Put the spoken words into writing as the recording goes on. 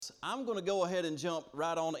this, I'm going to go ahead and jump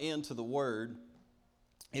right on into the Word.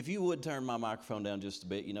 If you would turn my microphone down just a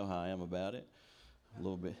bit, you know how I am about it, a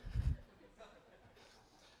little bit.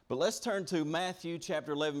 But let's turn to Matthew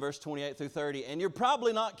chapter 11, verse 28 through 30. And you're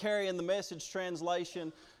probably not carrying the Message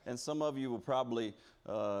translation, and some of you will probably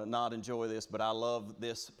not enjoy this, but I love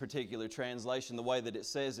this particular translation, the way that it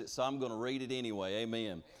says it, so I'm going to read it anyway.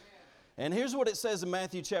 Amen. And here's what it says in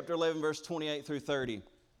Matthew chapter 11, verse 28 through 30.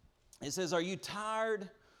 It says, "Are you tired,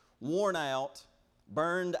 worn out,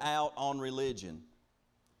 burned out on religion?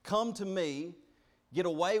 Come to me, get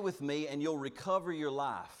away with me, and you'll recover your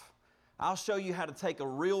life. I'll show you how to take a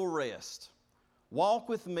real rest. Walk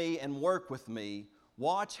with me and work with me.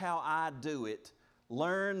 Watch how I do it.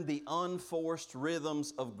 Learn the unforced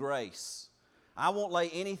rhythms of grace. I won't lay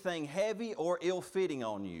anything heavy or ill-fitting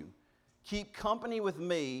on you. Keep company with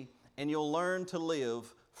me, and you'll learn to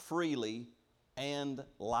live freely and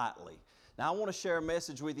lightly." Now, I want to share a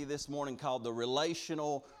message with you this morning called the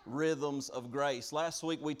relational rhythms of grace. Last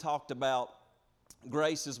week we talked about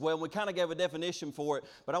grace as well. We kind of gave a definition for it,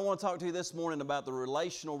 but I want to talk to you this morning about the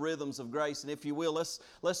relational rhythms of grace. And if you will,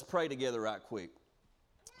 let's pray together right quick.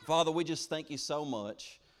 Father, we just thank you so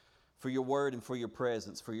much for your word and for your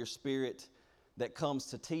presence, for your Spirit that comes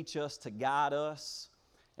to teach us, to guide us,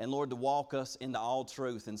 and Lord, to walk us into all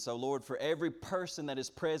truth. And so, Lord, for every person that is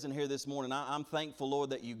present here this morning, I'm thankful, Lord,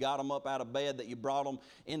 that you got them up out of bed, that you brought them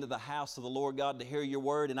into the house of the Lord God to hear your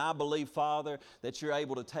word. And I believe, Father, that you're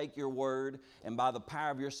able to take your word and by the power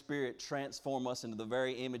of your Spirit transform us into the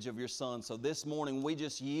very image of your Son. So this morning we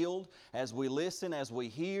just yield as we listen, as we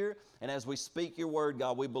hear, and as we speak your word,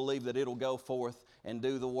 God, we believe that it'll go forth and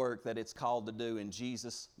do the work that it's called to do in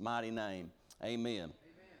Jesus' mighty name. Amen.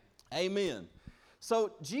 Amen. Amen.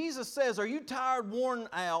 So Jesus says, are you tired, worn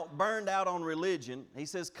out, burned out on religion? He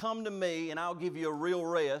says, come to me and I'll give you a real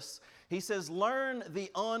rest. He says, learn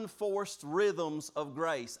the unforced rhythms of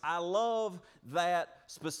grace. I love that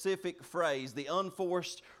specific phrase, the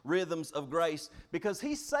unforced rhythms of grace, because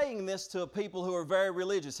he's saying this to people who are very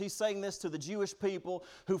religious. He's saying this to the Jewish people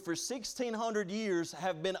who for 1,600 years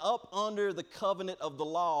have been up under the covenant of the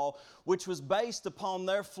law, which was based upon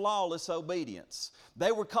their flawless obedience.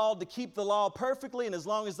 They were called to keep the law perfectly, and as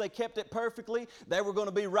long as they kept it perfectly, they were going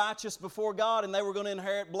to be righteous before God and they were going to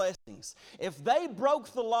inherit blessings. If they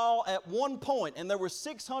broke the law at one point, and there were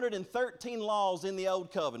 613 laws in the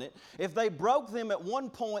Old Covenant, if they broke them at one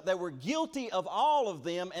point, they were guilty of all of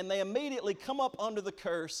them, and they immediately come up under the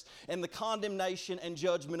curse and the condemnation and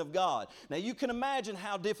judgment of God. Now you can imagine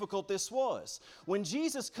how difficult this was. When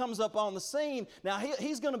Jesus comes up on the scene, now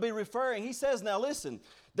he's going to be referring, he says, now listen,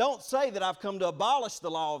 don't say that I've come to abolish the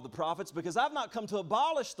law of the prophets, because I've not come to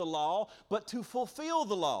abolish the law, but to fulfill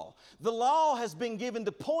the law. The law has been given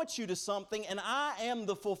to point you to something, and I am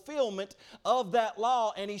the fulfillment of that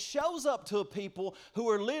law. And he shows up to a people who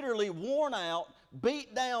are literally worn out,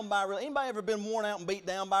 beat down by religion. Anybody ever been worn out and beat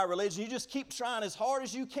down by religion? You just keep trying as hard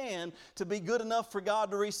as you can to be good enough for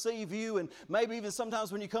God to receive you. And maybe even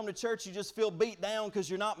sometimes when you come to church, you just feel beat down because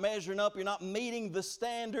you're not measuring up. You're not meeting the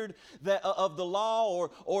standard of the law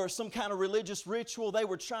or some kind of religious ritual. They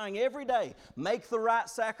were trying every day, make the right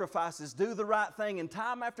sacrifices, do the right thing. And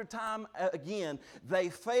time after time again, they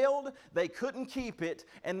failed, they couldn't keep it,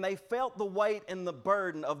 and they felt the weight and the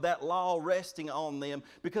burden of that law resting on them,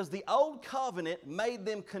 because the old covenant made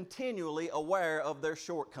them continually aware of their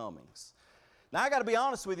shortcomings. Now I got to be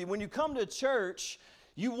honest with you, when you come to church,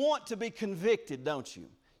 you want to be convicted, don't you?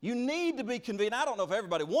 You need to be convicted. I don't know if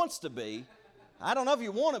everybody wants to be. I don't know if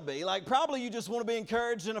you want to be. Like, probably you just want to be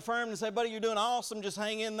encouraged and affirmed and say, buddy, you're doing awesome, just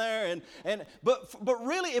hang in there. But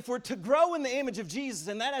really, if we're to grow in the image of Jesus,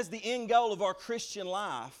 and that is the end goal of our Christian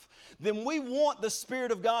life, then we want the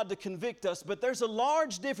Spirit of God to convict us. But there's a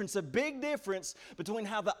large difference, a big difference between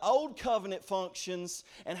how the old covenant functions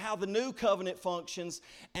and how the new covenant functions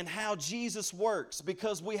and how Jesus works.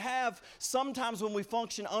 Because we have, sometimes when we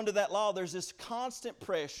function under that law, there's this constant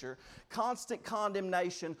pressure, constant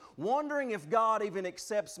condemnation, wondering if God even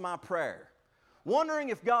accepts my prayer, wondering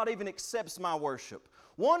if God even accepts my worship,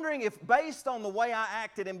 wondering if based on the way I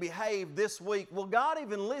acted and behaved this week, will God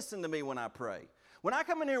even listen to me when I pray? When I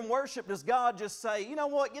come in here and worship, does God just say, you know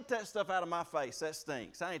what, get that stuff out of my face, that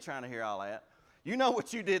stinks. I ain't trying to hear all that. You know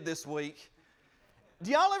what you did this week.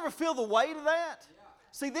 Do y'all ever feel the weight of that? Yeah.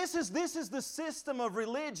 See, this is the system of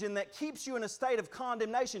religion that keeps you in a state of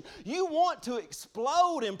condemnation. You want to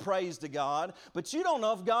explode in praise to God, but you don't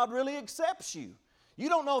know if God really accepts you. You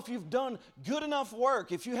don't know if you've done good enough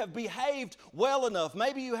work, if you have behaved well enough.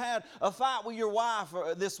 Maybe you had a fight with your wife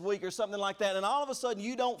this week or something like that, and all of a sudden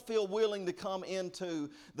you don't feel willing to come into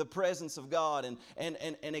the presence of God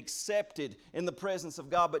and accepted in the presence of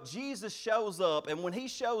God. But Jesus shows up, and when He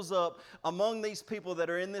shows up among these people that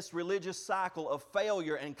are in this religious cycle of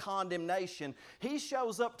failure and condemnation, He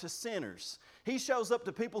shows up to sinners. He shows up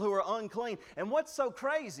to people who are unclean. And what's so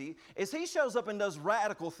crazy is He shows up and does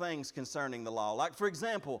radical things concerning the law. Like, for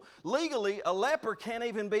example, legally, a leper can't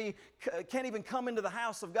even come into the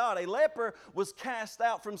house of God. A leper was cast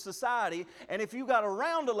out from society, and if you got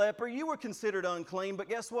around a leper, you were considered unclean. But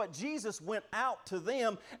guess what? Jesus went out to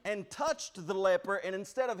them and touched the leper, and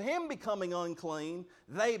instead of him becoming unclean,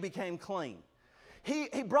 they became clean.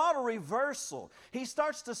 He brought a reversal. He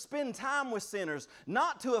starts to spend time with sinners,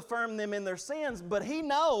 not to affirm them in their sins, but He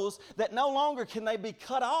knows that no longer can they be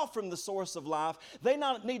cut off from the source of life. They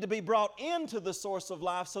need to be brought into the source of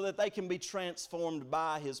life so that they can be transformed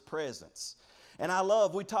by His presence. And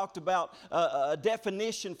we talked about a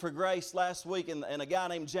definition for grace last week, and a guy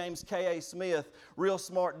named James K.A. Smith, real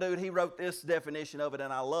smart dude, he wrote this definition of it,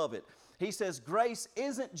 and I love it. He says, grace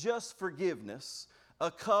isn't just forgiveness,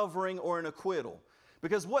 a covering, or an acquittal.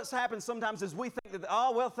 Because what's happened sometimes is we think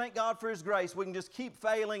that, thank God for His grace. We can just keep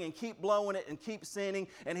failing and keep blowing it and keep sinning,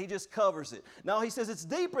 and He just covers it. No, he says it's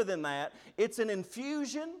deeper than that. It's an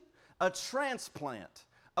infusion, a transplant,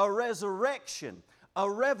 a resurrection, a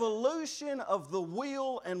revolution of the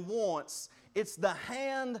will and wants. It's the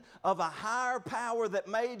hand of a higher power that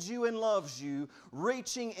made you and loves you,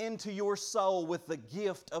 reaching into your soul with the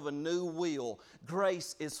gift of a new will.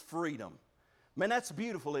 Grace is freedom. Man, that's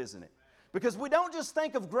beautiful, isn't it? Because we don't just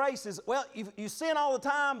think of grace as, you sin all the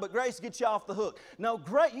time, but grace gets you off the hook. No,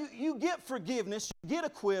 you get forgiveness, you get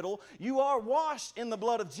acquittal, you are washed in the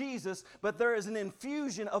blood of Jesus, but there is an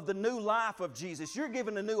infusion of the new life of Jesus. You're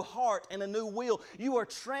given a new heart and a new will. You are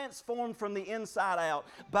transformed from the inside out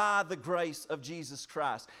by the grace of Jesus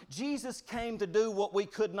Christ. Jesus came to do what we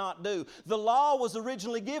could not do. The law was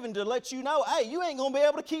originally given to let you know, hey, you ain't going to be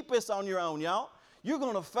able to keep this on your own, y'all. You're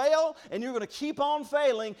going to fail, and you're going to keep on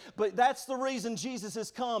failing, but that's the reason Jesus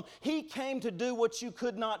has come. He came to do what you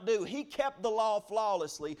could not do. He kept the law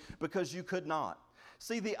flawlessly because you could not.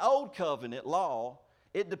 See, the old covenant law,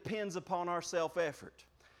 it depends upon our self-effort.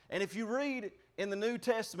 And if you read in the New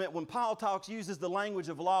Testament, when Paul uses the language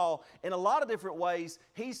of law, in a lot of different ways,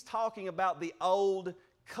 he's talking about the old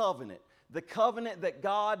covenant. The covenant that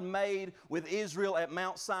God made with Israel at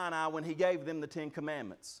Mount Sinai when He gave them the Ten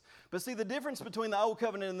Commandments. But see, the difference between the Old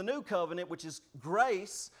Covenant and the New Covenant, which is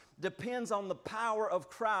grace, depends on the power of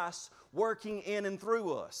Christ working in and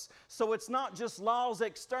through us. So it's not just laws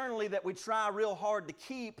externally that we try real hard to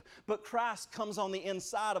keep, but Christ comes on the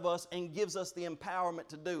inside of us and gives us the empowerment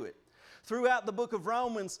to do it. Throughout the book of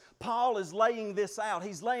Romans, Paul is laying this out.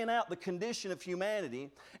 He's laying out the condition of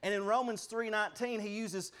humanity. And in Romans 3:19,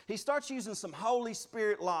 he starts using some Holy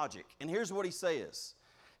Spirit logic. And here's what he says.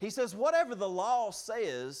 He says, whatever the law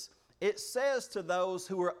says, it says to those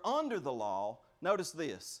who are under the law, notice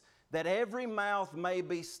this, that every mouth may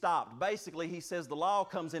be stopped. Basically, he says the law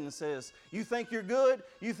comes in and says, you think you're good?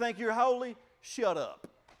 You think you're holy? Shut up.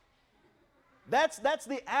 That's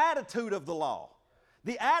the attitude of the law.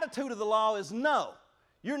 The attitude of the law is no,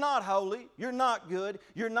 you're not holy, you're not good,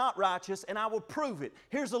 you're not righteous, and I will prove it.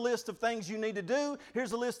 Here's a list of things you need to do.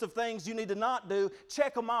 Here's a list of things you need to not do.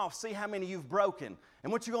 Check them off, see how many you've broken.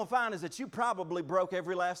 And what you're going to find is that you probably broke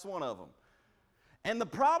every last one of them. And the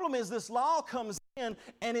problem is this law comes in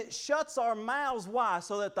and it shuts our mouths. Why?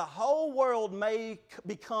 So that the whole world may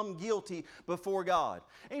become guilty before God.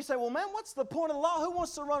 And you say, well, man, what's the point of the law? Who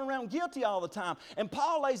wants to run around guilty all the time? And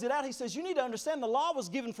Paul lays it out. He says, you need to understand the law was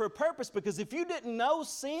given for a purpose, because if you didn't know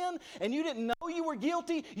sin and you didn't know you were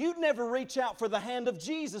guilty, you'd never reach out for the hand of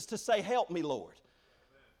Jesus to say, help me, Lord.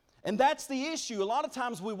 And that's the issue. A lot of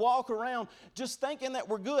times we walk around just thinking that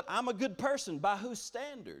we're good. I'm a good person. By whose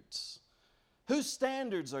standards? Whose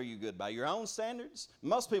standards are you good by? Your own standards?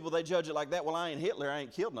 Most people, they judge it like that. Well, I ain't Hitler. I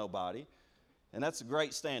ain't killed nobody. And that's a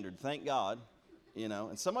great standard. Thank God. You know,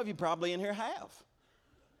 and some of you probably in here have.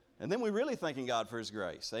 And then we're really thanking God for His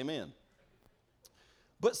grace. Amen.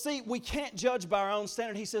 But see, we can't judge by our own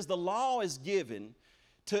standard. He says the law is given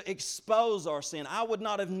to expose our sin. I would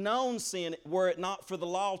not have known sin were it not for the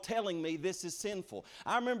law telling me this is sinful.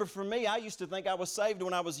 I remember for me, I used to think I was saved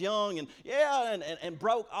when I was young and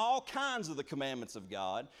broke all kinds of the commandments of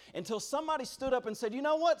God until somebody stood up and said, you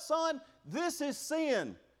know what, son, this is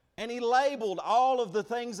sin. And he labeled all of the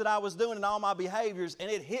things that I was doing and all my behaviors, and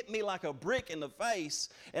it hit me like a brick in the face.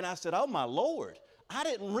 And I said, oh my Lord, I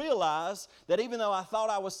didn't realize that even though I thought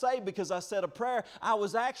I was saved because I said a prayer, I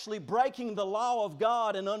was actually breaking the law of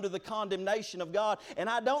God and under the condemnation of God. And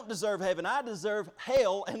I don't deserve heaven. I deserve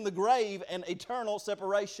hell and the grave and eternal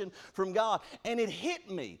separation from God. And it hit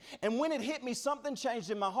me. And when it hit me, something changed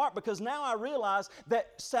in my heart, because now I realize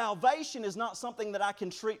that salvation is not something that I can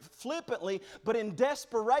treat flippantly, but in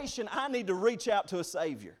desperation, I need to reach out to a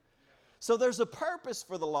Savior. So there's a purpose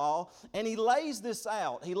for the law, and he lays this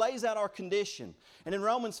out. He lays out our condition. And in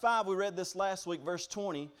Romans 5, we read this last week, verse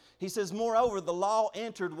 20, he says, moreover, the law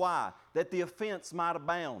entered, why? That the offense might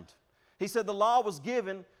abound. He said the law was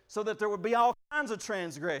given so that there would be all kinds of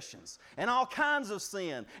transgressions and all kinds of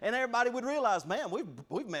sin. And everybody would realize, man,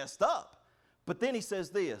 we've messed up. But then he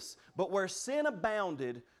says this, but where sin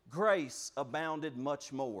abounded, grace abounded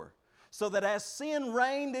much more. So that as sin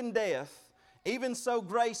reigned in death, even so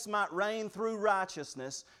grace might reign through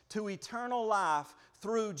righteousness to eternal life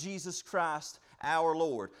through Jesus Christ our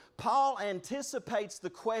Lord. Paul anticipates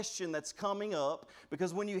the question that's coming up,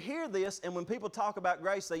 because when you hear this and when people talk about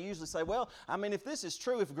grace, they usually say, well, I mean, if this is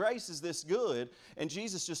true, if grace is this good and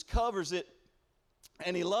Jesus just covers it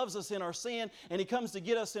and He loves us in our sin and He comes to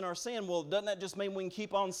get us in our sin, well, doesn't that just mean we can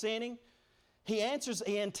keep on sinning? He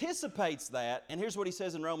anticipates that, and here's what he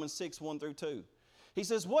says in Romans 6, 1 through 2. He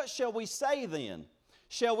says, what shall we say then?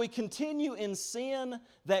 Shall we continue in sin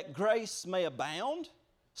that grace may abound?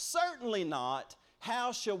 Certainly not.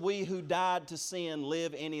 How shall we who died to sin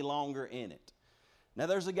live any longer in it? Now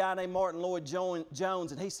there's a guy named Martin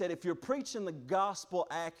Lloyd-Jones, and he said, if you're preaching the gospel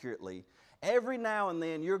accurately, every now and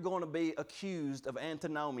then you're going to be accused of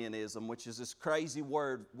antinomianism, which is this crazy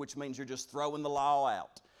word which means you're just throwing the law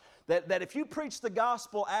out. That if you preach the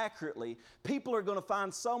gospel accurately, people are going to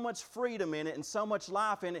find so much freedom in it and so much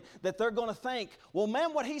life in it that they're going to think, well,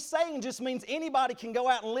 man, what he's saying just means anybody can go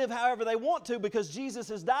out and live however they want to because Jesus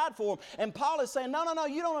has died for them. And Paul is saying, no,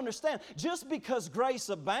 you don't understand. Just because grace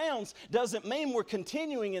abounds doesn't mean we're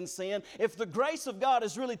continuing in sin. If the grace of God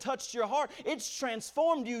has really touched your heart, it's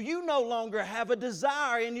transformed you. You no longer have a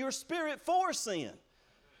desire in your spirit for sin.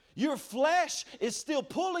 Your flesh is still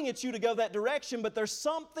pulling at you to go that direction, but there's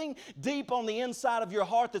something deep on the inside of your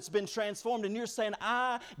heart that's been transformed, and you're saying,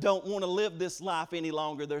 I don't want to live this life any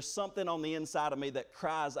longer. There's something on the inside of me that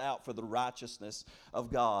cries out for the righteousness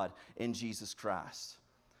of God in Jesus Christ.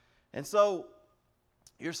 And so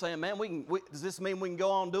you're saying, man, does this mean we can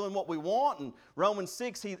go on doing what we want? And Romans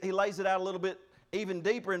 6, he lays it out a little bit even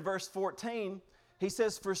deeper in verse 14. He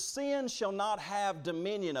says, for sin shall not have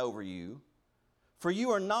dominion over you, for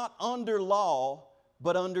you are not under law,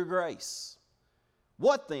 but under grace.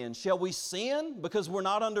 What then? Shall we sin because we're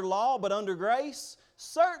not under law, but under grace?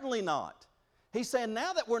 Certainly not. He's saying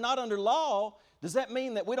now that we're not under law, does that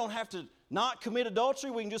mean that we don't have to not commit adultery?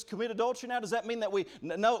 We can just commit adultery now? Does that mean that we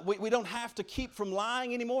don't have to keep from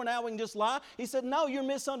lying anymore? Now we can just lie? He said, no, you're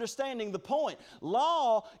misunderstanding the point.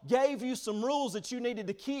 Law gave you some rules that you needed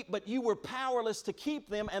to keep, but you were powerless to keep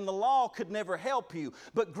them, and the law could never help you.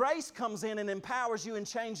 But grace comes in and empowers you and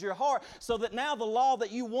changes your heart so that now the law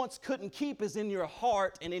that you once couldn't keep is in your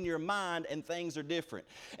heart and in your mind, and things are different.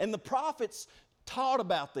 And the prophets taught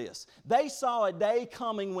about this. They saw a day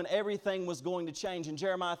coming when everything was going to change. In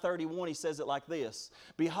Jeremiah 31, he says it like this,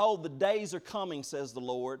 behold, the days are coming, says the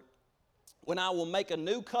Lord, when I will make a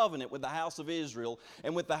new covenant with the house of Israel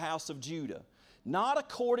and with the house of Judah, not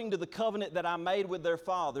according to the covenant that I made with their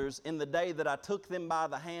fathers in the day that I took them by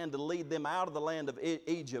the hand to lead them out of the land of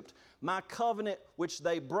Egypt, my covenant which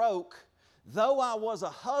they broke, though I was a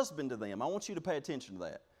husband to them. I want you to pay attention to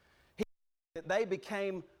that. They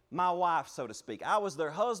became my wife, so to speak. I was their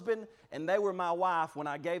husband, and they were my wife when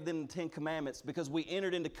I gave them the 10 Commandments, because we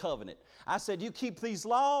entered into covenant. I said, you keep these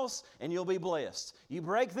laws, and you'll be blessed. You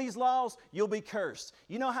break these laws, you'll be cursed.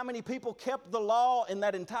 You know how many people kept the law in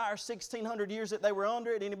that entire 1,600 years that they were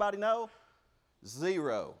under it? Anybody know?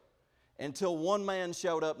 0. Until one man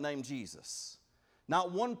showed up named Jesus.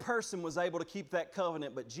 Not one person was able to keep that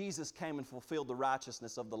covenant, but Jesus came and fulfilled the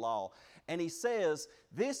righteousness of the law. And he says,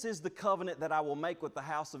 this is the covenant that I will make with the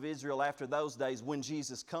house of Israel after those days when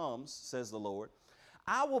Jesus comes, says the Lord.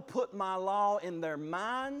 I will put my law in their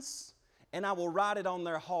minds, and I will write it on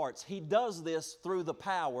their hearts. He does this through the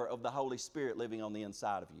power of the Holy Spirit living on the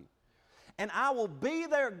inside of you. And I will be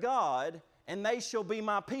their God, and they shall be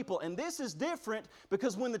my people. And this is different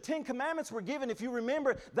because when the 10 Commandments were given, if you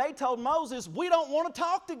remember, they told Moses, we don't want to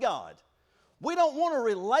talk to God. We don't want a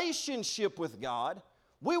relationship with God.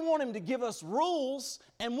 We want Him to give us rules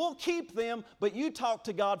and we'll keep them, but you talk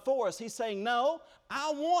to God for us. He's saying, no,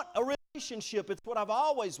 I want a relationship. It's what I've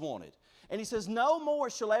always wanted. And He says, no more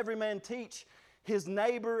shall every man teach his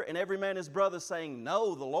neighbor and every man his brother, saying,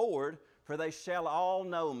 know the Lord, for they shall all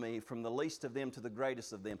know me, from the least of them to the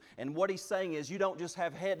greatest of them. And what he's saying is, you don't just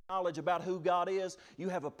have head knowledge about who God is, you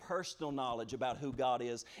have a personal knowledge about who God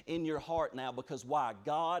is in your heart now. Because why?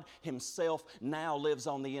 God himself now lives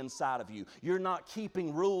on the inside of you. You're not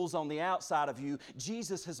keeping rules on the outside of you.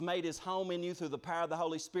 Jesus has made his home in you through the power of the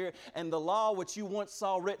Holy Spirit. And the law which you once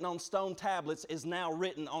saw written on stone tablets is now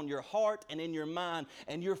written on your heart and in your mind.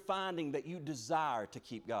 And you're finding that you desire to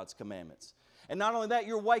keep God's commandments. And not only that,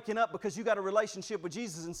 you're waking up because you got a relationship with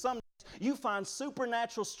Jesus. And some days you find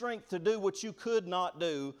supernatural strength to do what you could not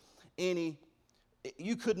do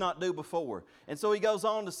before. And so he goes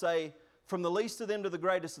on to say, from the least of them to the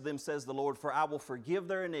greatest of them, says the Lord, for I will forgive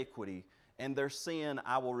their iniquity, and their sin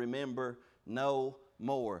I will remember no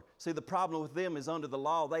more. See, the problem with them is under the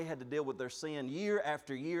law, they had to deal with their sin year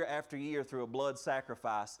after year after year through a blood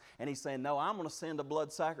sacrifice. And he's saying, no, I'm going to send a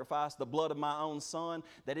blood sacrifice, the blood of my own son,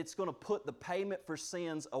 that it's going to put the payment for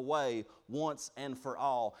sins away once and for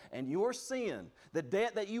all. And your sin, the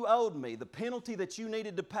debt that you owed me, the penalty that you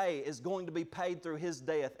needed to pay is going to be paid through his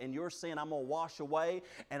death. And your sin I'm going to wash away,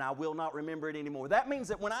 and I will not remember it anymore. That means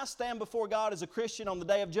that when I stand before God as a Christian on the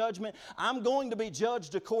day of judgment, I'm going to be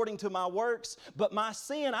judged according to my works, but my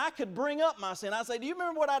sin, I could bring up my sin. I say, do you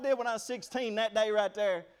remember what I did when I was 16, that day right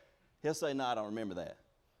there? He'll say, no, I don't remember that.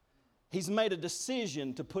 He's made a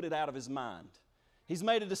decision to put it out of his mind. He's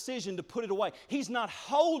made a decision to put it away. He's not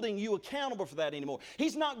holding you accountable for that anymore.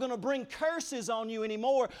 He's not going to bring curses on you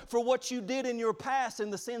anymore for what you did in your past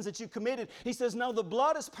and the sins that you committed. He says, no, the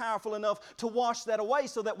blood is powerful enough to wash that away,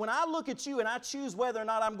 so that when I look at you and I choose whether or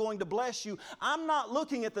not I'm going to bless you, I'm not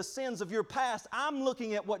looking at the sins of your past. I'm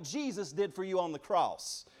looking at what Jesus did for you on the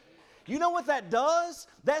cross. You know what that does?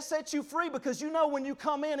 That sets you free, because you know when you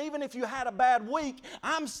come in, even if you had a bad week,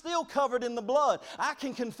 I'm still covered in the blood. I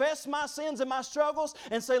can confess my sins and my struggles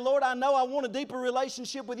and say, Lord, I know I want a deeper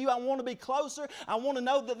relationship with you. I want to be closer. I want to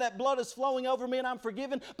know that that blood is flowing over me and I'm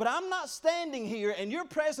forgiven. But I'm not standing here, and your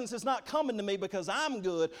presence is not coming to me because I'm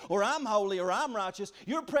good or I'm holy or I'm righteous.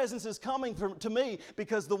 Your presence is coming to me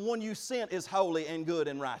because the one you sent is holy and good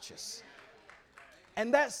and righteous.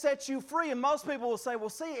 And that sets you free. And most people will say, well,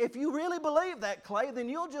 see, if you really believe that, Clay, then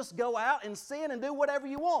you'll just go out and sin and do whatever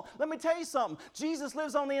you want. Let me tell you something. Jesus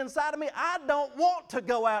lives on the inside of me. I don't want to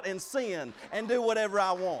go out and sin and do whatever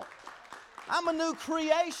I want. I'm a new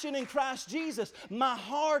creation in Christ Jesus. My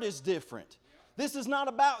heart is different. This is not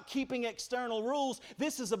about keeping external rules.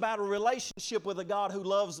 This is about a relationship with a God who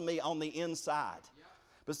loves me on the inside.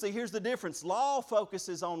 But see, here's the difference. Law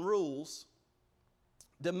focuses on rules,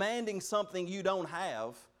 demanding something you don't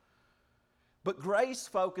have, but grace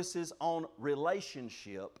focuses on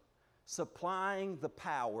relationship, supplying the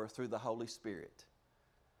power through the Holy Spirit.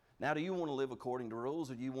 Now, do you want to live according to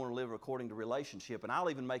rules, or do you want to live according to relationship? And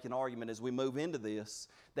I'll even make an argument as we move into this,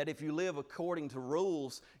 that if you live according to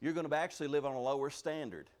rules, you're going to actually live on a lower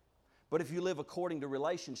standard. But if you live according to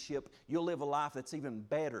relationship, you'll live a life that's even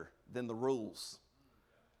better than the rules.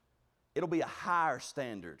 It'll be a higher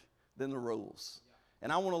standard than the rules.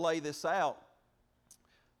 And I want to lay this out.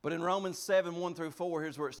 But in Romans 7, 1 through 4,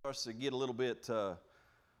 here's where it starts to get a little bit,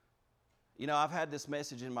 I've had this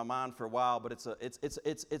message in my mind for a while, but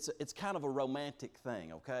it's kind of a romantic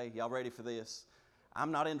thing, okay? Y'all ready for this?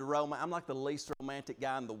 I'm not into romance. I'm like the least romantic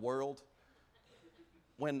guy in the world.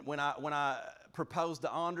 When I proposed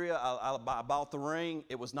to Andrea, I bought the ring.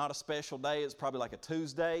 It was not a special day. It was probably like a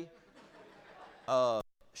Tuesday.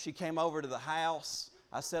 She came over to the house.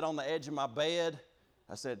 I sat on the edge of my bed.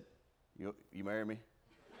 I said, you marry me?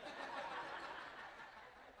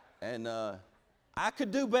 And I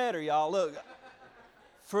could do better, y'all. Look,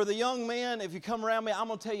 for the young men, if you come around me, I'm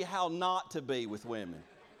going to tell you how not to be with women.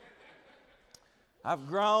 I've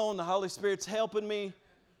grown. The Holy Spirit's helping me.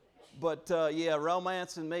 But,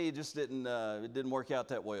 romance and me just didn't work out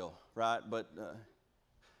that well, right? But the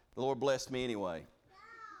Lord blessed me anyway.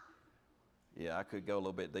 Yeah, I could go a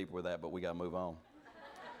little bit deeper with that, but we got to move on.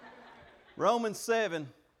 Romans 7,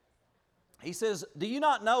 he says, do you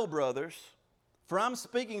not know, brothers, for I'm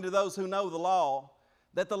speaking to those who know the law,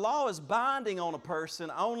 that the law is binding on a person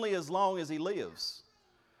only as long as he lives.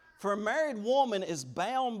 For a married woman is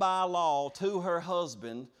bound by law to her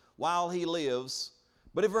husband while he lives,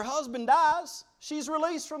 but if her husband dies, she's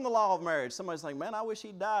released from the law of marriage. Somebody's like, man, I wish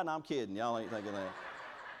he'd died. No, I'm kidding. Y'all ain't thinking that.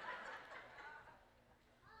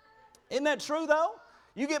 Isn't that true, though?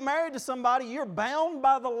 You get married to somebody, you're bound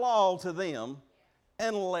by the law to them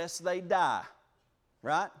unless they die,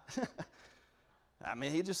 right? I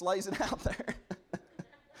mean, he just lays it out there.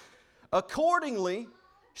 Accordingly,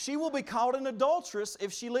 she will be called an adulteress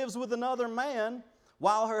if she lives with another man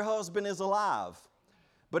while her husband is alive.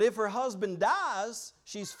 But if her husband dies,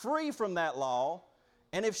 she's free from that law.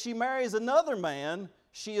 And if she marries another man,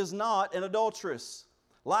 she is not an adulteress.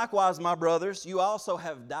 Likewise, my brothers, you also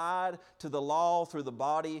have died to the law through the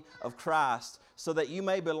body of Christ, so that you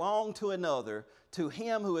may belong to another, to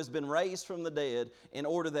Him who has been raised from the dead, in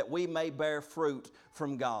order that we may bear fruit for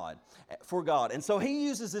God. And so he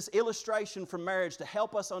uses this illustration from marriage to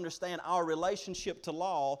help us understand our relationship to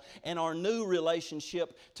law and our new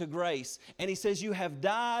relationship to grace. And he says, you have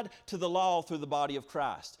died to the law through the body of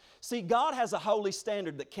Christ. See, God has a holy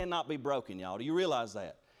standard that cannot be broken, y'all. Do you realize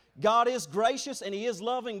that? God is gracious and He is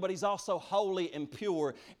loving, but He's also holy and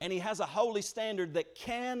pure, and He has a holy standard that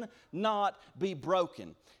cannot be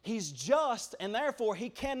broken. He's just, and therefore He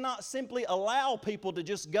cannot simply allow people to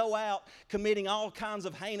just go out committing all kinds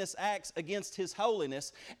of heinous acts against His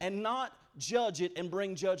holiness and not judge it and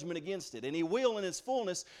bring judgment against it. And He will in His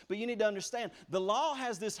fullness, but you need to understand, the law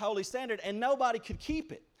has this holy standard and nobody could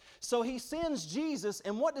keep it. So He sends Jesus,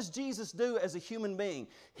 and what does Jesus do as a human being?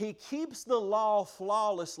 He keeps the law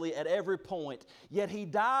flawlessly at every point, yet He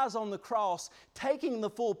dies on the cross, taking the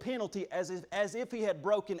full penalty as if He had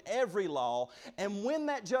broken every law. And when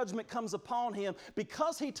that judgment comes upon Him,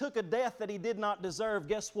 because He took a death that He did not deserve,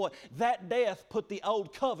 guess what? That death put the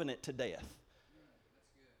old covenant to death.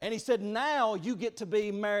 And He said, now you get to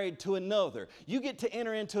be married to another. You get to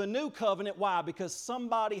enter into a new covenant. Why? Because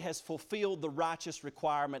somebody has fulfilled the righteous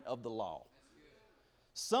requirement of the law.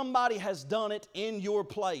 Somebody has done it in your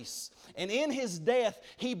place. And in His death,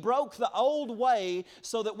 He broke the old way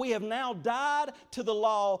so that we have now died to the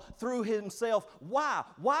law through Himself. Why?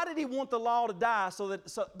 Why did He want the law to die?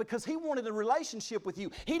 Because He wanted a relationship with you.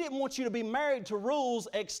 He didn't want you to be married to rules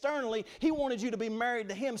externally. He wanted you to be married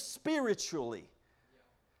to Him spiritually.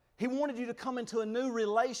 He wanted you to come into a new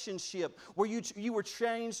relationship where you were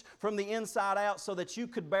changed from the inside out so that you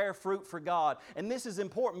could bear fruit for God. And this is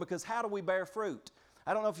important because how do we bear fruit?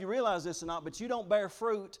 I don't know if you realize this or not, but you don't bear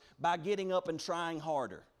fruit by getting up and trying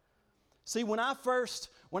harder. See, when I first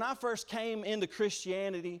came into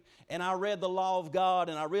Christianity and I read the law of God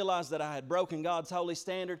and I realized that I had broken God's holy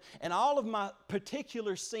standard, and all of my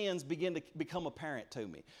particular sins began to become apparent to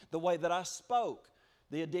me. The way that I spoke,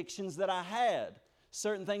 the addictions that I had,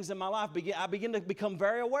 certain things in my life, I began to become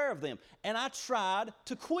very aware of them. And I tried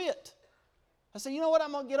to quit. I said, you know what,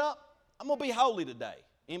 I'm going to get up. I'm going to be holy today.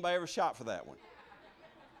 Anybody ever shot for that one?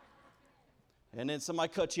 And then somebody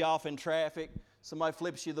cuts you off in traffic. Somebody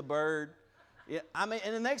flips you the bird. Yeah, and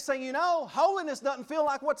the next thing you know, holiness doesn't feel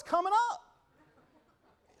like what's coming up.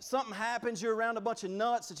 Something happens, you're around a bunch of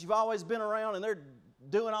nuts that you've always been around, and they're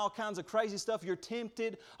doing all kinds of crazy stuff. You're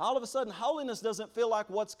tempted. All of a sudden, holiness doesn't feel like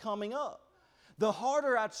what's coming up. The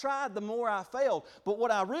harder I tried, the more I failed. But what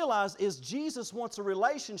I realized is Jesus wants a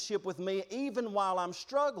relationship with me even while I'm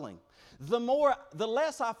struggling. The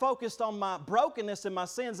less I focused on my brokenness and my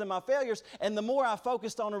sins and my failures, and the more I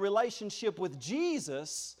focused on a relationship with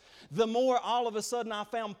Jesus, the more all of a sudden I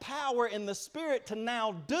found power in the Spirit to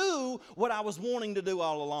now do what I was wanting to do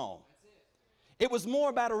all along. It was more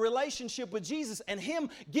about a relationship with Jesus and Him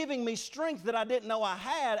giving me strength that I didn't know I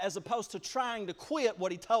had, as opposed to trying to quit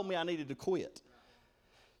what He told me I needed to quit.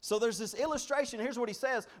 So there's this illustration. Here's what He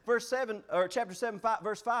says, chapter 7,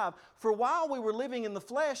 verse 5. For while we were living in the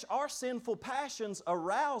flesh, our sinful passions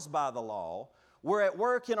aroused by the law were at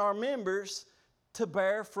work in our members to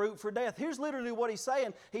bear fruit for death. Here's literally what He's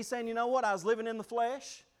saying. He's saying, you know what? I was living in the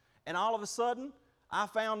flesh, and all of a sudden, I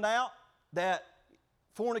found out that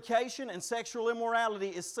fornication and sexual immorality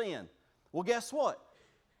is sin. Well, guess what?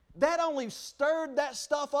 That only stirred that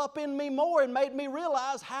stuff up in me more and made me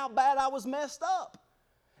realize how bad I was messed up.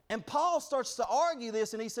 And Paul starts to argue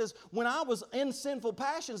this, and he says, when I was in sinful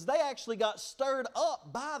passions, they actually got stirred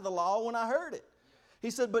up by the law when I heard it. He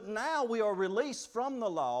said, but now we are released from the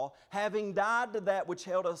law, having died to that which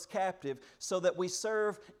held us captive, so that we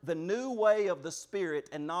serve the new way of the Spirit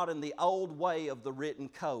and not in the old way of the written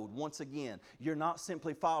code. Once again, you're not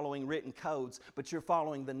simply following written codes, but you're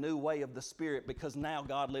following the new way of the Spirit, because now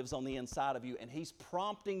God lives on the inside of you and He's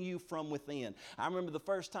prompting you from within. I remember the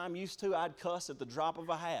first time I'd cuss at the drop of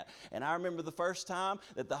a hat. And I remember the first time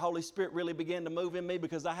that the Holy Spirit really began to move in me,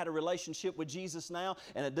 because I had a relationship with Jesus now,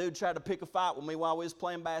 and a dude tried to pick a fight with me while we was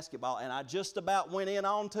playing basketball, and I just about went in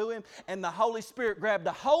on to him, and the Holy Spirit grabbed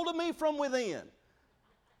a hold of me from within.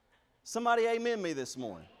 Somebody amen me this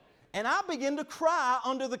morning. And I began to cry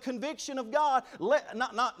under the conviction of God,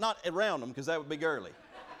 not around them, because that would be girly.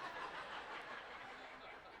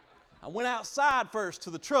 I went outside first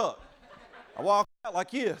to the truck. I walked out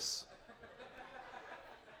like this.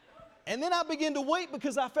 And then I began to weep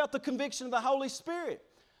because I felt the conviction of the Holy Spirit.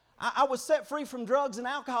 I was set free from drugs and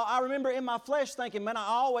alcohol. I remember in my flesh thinking, man, I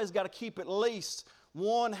always got to keep at least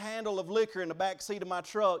one handle of liquor in the back seat of my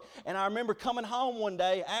truck. And I remember coming home one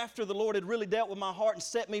day after the Lord had really dealt with my heart and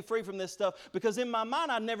set me free from this stuff, because in my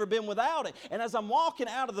mind I'd never been without it. And as I'm walking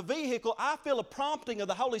out of the vehicle, I feel a prompting of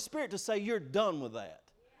the Holy Spirit to say, you're done with that.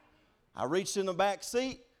 I reached in the back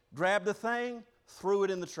seat, grabbed the thing, threw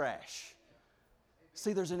it in the trash.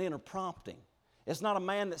 See, there's an inner prompting. It's not a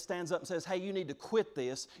man that stands up and says, hey, you need to quit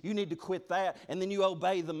this, you need to quit that, and then you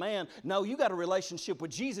obey the man. No, you got a relationship with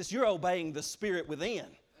Jesus. You're obeying the Spirit within.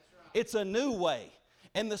 It's a new way.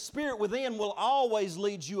 And the Spirit within will always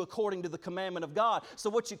lead you according to the commandment of God. So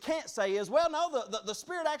what you can't say is, well, no, the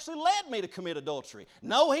Spirit actually led me to commit adultery.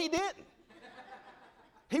 No, He didn't.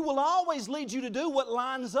 He will always lead you to do what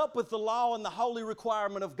lines up with the law and the holy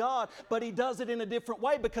requirement of God, but He does it in a different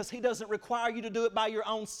way, because He doesn't require you to do it by your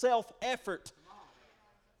own self-effort.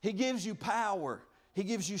 He gives you power. He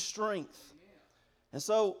gives you strength. And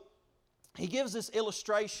so He gives this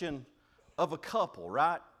illustration of a couple,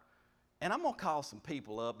 right? And I'm going to call some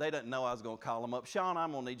people up. They didn't know I was going to call them up. Sean,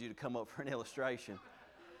 I'm going to need you to come up for an illustration.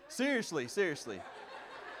 Seriously.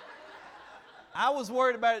 I was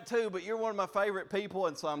worried about it too, but you're one of my favorite people,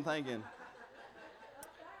 and so I'm thinking,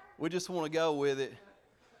 we just want to go with it.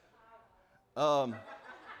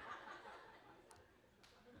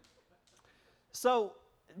 So,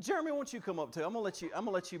 Jeremy, why don't you come up too? I'm gonna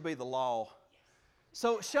let you be the law.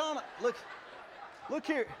 So, Sean, look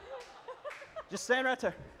here. Just stand right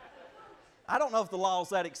there. I don't know if the law's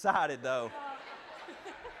that excited though.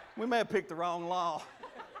 We may have picked the wrong law.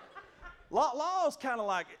 Law is kind of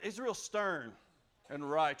like, it's real stern and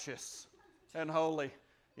righteous and holy.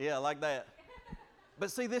 Yeah, like that. But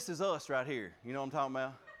see, this is us right here. You know what I'm talking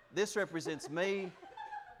about? This represents me.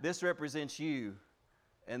 This represents you.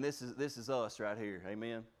 And this is us right here.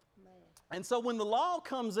 Amen? And so when the law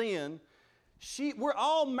comes in, we're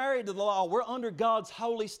all married to the law. We're under God's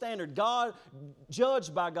holy standard. God,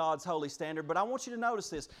 judged by God's holy standard. But I want you to notice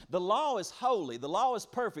this. The law is holy. The law is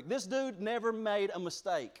perfect. This dude never made a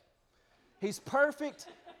mistake. He's perfect.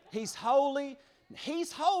 He's holy.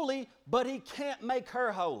 He's holy, but he can't make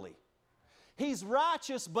her holy. He's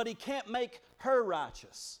righteous, but he can't make her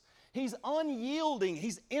righteous. He's unyielding.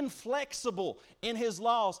 He's inflexible in His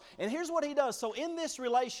laws. And here's what He does. So in this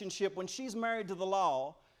relationship, when she's married to the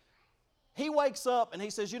law, he wakes up and he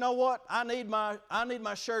says, you know what? I need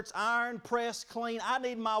my shirts ironed, pressed, clean. I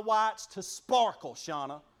need my whites to sparkle,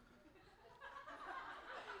 Shauna.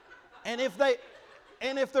 And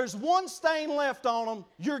if there's one stain left on them,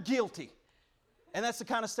 you're guilty. And that's the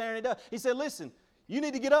kind of standard He does. He said, listen, you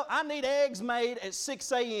need to get up. I need eggs made at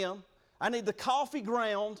 6 a.m. I need the coffee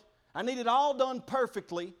ground. I need it all done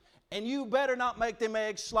perfectly, and you better not make them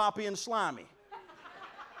eggs sloppy and slimy.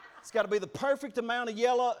 It's got to be the perfect amount of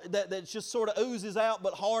yellow that just sort of oozes out,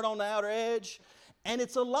 but hard on the outer edge. And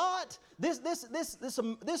it's a lot.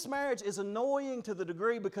 This marriage is annoying to the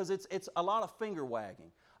degree because it's a lot of finger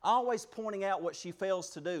wagging, always pointing out what she fails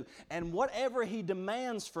to do. And whatever he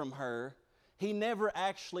demands from her, he never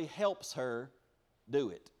actually helps her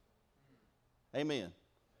do it. Amen.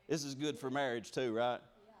 This is good for marriage too, right?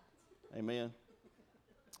 Amen.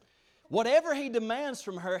 Whatever he demands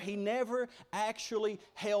from her, he never actually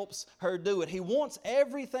helps her do it. He wants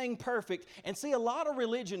everything perfect. And see, a lot of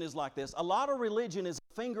religion is like this. A lot of religion is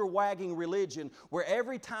a finger-wagging religion where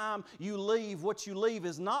every time you leave, what you leave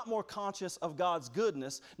is not more conscious of God's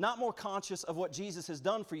goodness, not more conscious of what Jesus has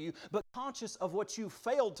done for you, but conscious of what you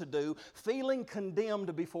failed to do, feeling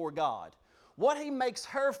condemned before God. What he makes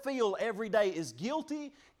her feel every day is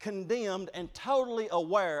guilty, condemned, and totally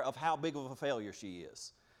aware of how big of a failure she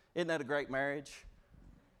is. Isn't that a great marriage?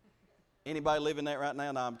 Anybody living that right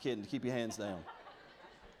now? No, I'm kidding. Keep your hands down.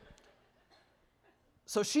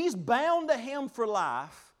 So she's bound to him for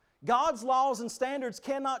life. God's laws and standards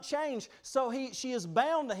cannot change. So she is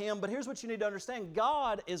bound to him. But here's what you need to understand.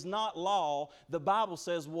 God is not law. The Bible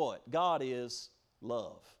says what? God is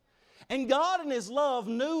love. And God in His love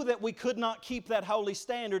knew that we could not keep that holy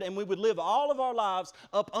standard and we would live all of our lives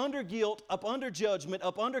up under guilt, up under judgment,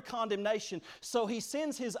 up under condemnation. So He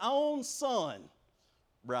sends His own Son,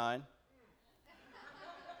 Brian.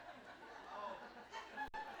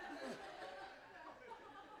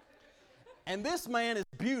 And this man is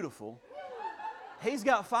beautiful. He's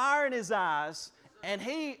got fire in his eyes. And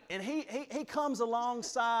he comes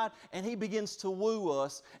alongside and he begins to woo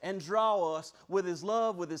us and draw us with his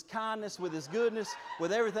love, with his kindness, with his goodness,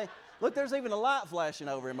 with everything. Look, there's even a light flashing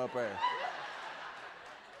over him up there.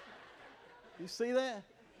 You see that?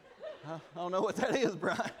 I don't know what that is,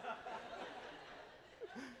 Brian.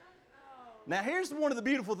 Now, here's one of the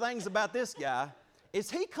beautiful things about this guy is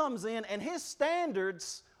he comes in and his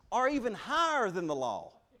standards are even higher than the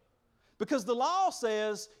law. Because the law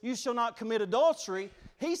says you shall not commit adultery.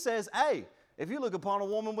 He says, hey, if you look upon a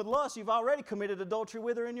woman with lust, you've already committed adultery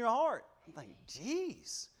with her in your heart. I'm thinking,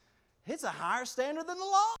 geez, it's a higher standard than the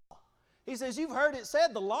law. He says, you've heard it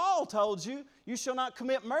said, the law told you, you shall not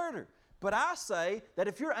commit murder. But I say that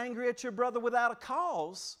if you're angry at your brother without a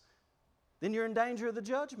cause, then you're in danger of the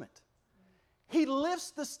judgment. He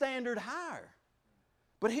lifts the standard higher.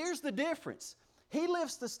 But here's the difference. He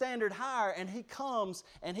lifts the standard higher and he comes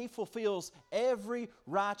and he fulfills every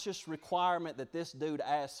righteous requirement that this dude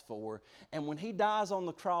asks for. And when he dies on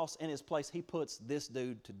the cross in his place, he puts this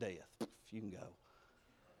dude to death. You can go.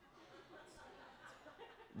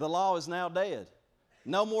 The law is now dead.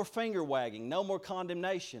 No more finger wagging, no more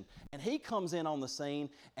condemnation. And he comes in on the scene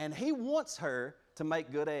and he wants her to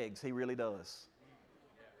make good eggs. He really does.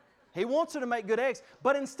 He wants her to make good eggs.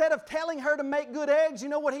 But instead of telling her to make good eggs, you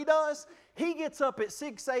know what he does? He gets up at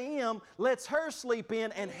 6 a.m., lets her sleep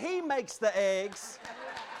in, and he makes the eggs.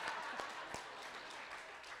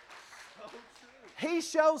 He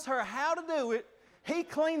shows her how to do it. He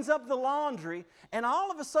cleans up the laundry, and all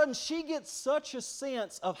of a sudden she gets such a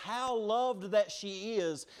sense of how loved that she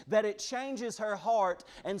is that it changes her heart,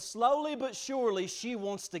 and slowly but surely she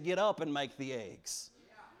wants to get up and make the eggs.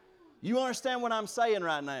 You understand what I'm saying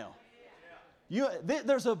right now?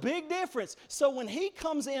 There's a big difference. So when he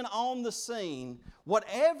comes in on the scene,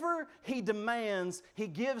 whatever he demands, he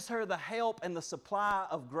gives her the help and the supply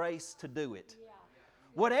of grace to do it.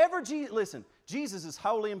 Whatever listen, Jesus is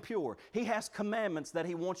holy and pure. He has commandments that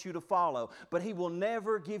he wants you to follow, but he will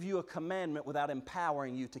never give you a commandment without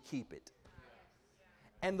empowering you to keep it.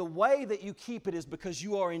 And the way that you keep it is because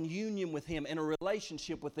you are in union with him, in a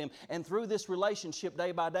relationship with him. And through this relationship,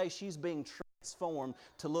 day by day, she's being transformed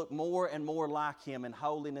to look more and more like him in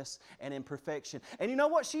holiness and in perfection. And you know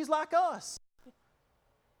what? She's like us.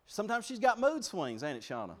 Sometimes she's got mood swings, ain't it,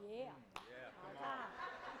 Shauna? Yeah.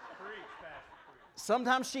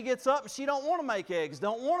 Sometimes she gets up and she don't want to make eggs,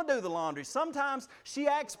 don't want to do the laundry. Sometimes she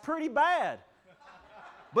acts pretty bad.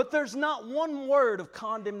 But there's not one word of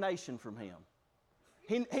condemnation from him.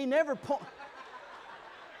 He never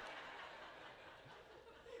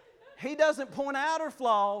He doesn't point out her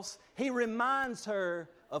flaws. He reminds her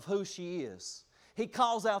of who she is. He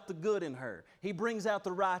calls out the good in her. He brings out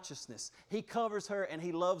the righteousness. He covers her and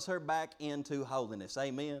he loves her back into holiness.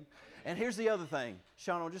 Amen. And here's the other thing.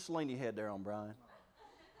 Shauna, just lean your head there on Brian.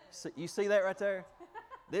 You see that right there?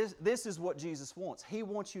 This is what Jesus wants. He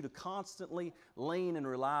wants you to constantly lean and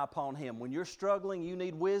rely upon him. When you're struggling, you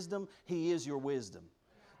need wisdom, he is your wisdom.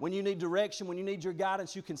 When you need direction, when you need your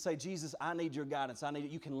guidance, you can say, Jesus, I need your guidance. I need it.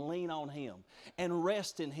 You can lean on him and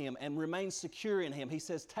rest in him and remain secure in him. He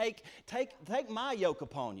says, take my yoke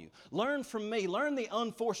upon you. Learn from me. Learn the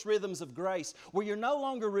unforced rhythms of grace where you're no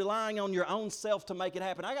longer relying on your own self to make it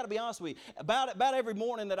happen. I got to be honest with you. About every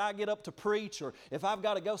morning that I get up to preach, or if I've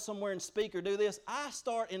got to go somewhere and speak or do this, I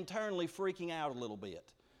start internally freaking out a little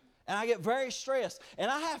bit. And I get very stressed. And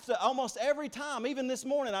I have to almost every time, even this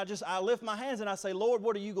morning, I lift my hands and I say, Lord,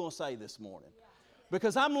 what are you going to say this morning?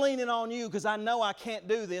 Because I'm leaning on you because I know I can't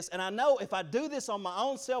do this. And I know if I do this on my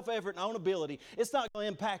own self-effort and own ability, it's not going to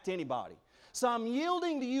impact anybody. So I'm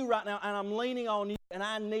yielding to you right now and I'm leaning on you. And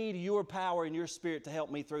I need your power and your spirit to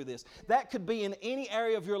help me through this. That could be in any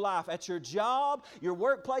area of your life. At your job, your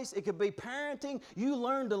workplace, it could be parenting. You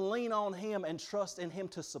learn to lean on him and trust in him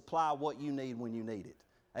to supply what you need when you need it.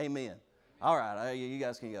 Amen. All right, you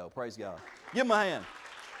guys can go. Praise God. Give him a hand.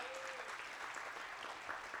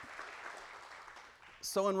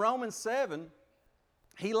 So in Romans 7,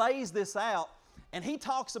 he lays this out, and he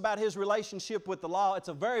talks about his relationship with the law. It's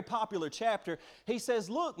a very popular chapter. He says,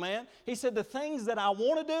 look, man, he said, the things that I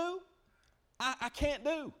want to do, I can't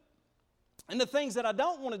do. And the things that I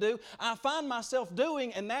don't want to do, I find myself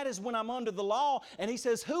doing, and that is when I'm under the law. And he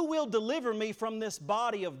says, who will deliver me from this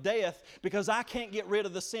body of death? Because I can't get rid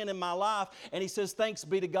of the sin in my life. And he says, thanks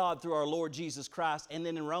be to God through our Lord Jesus Christ. And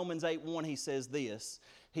then in Romans 8:1, he says this.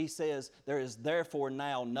 He says, there is therefore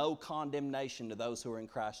now no condemnation to those who are in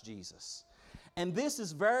Christ Jesus. And this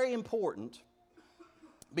is very important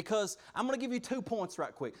because I'm going to give you 2 points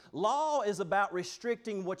right quick. Law is about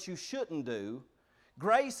restricting what you shouldn't do.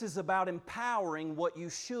 Grace is about empowering what you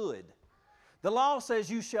should. The law says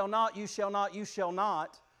you shall not, you shall not, you shall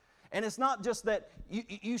not. And it's not just that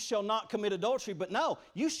you shall not commit adultery, but no,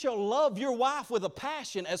 you shall love your wife with a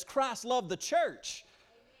passion as Christ loved the church.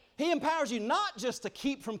 He empowers you not just to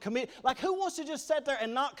keep from committing. Like, who wants to just sit there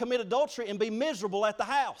and not commit adultery and be miserable at the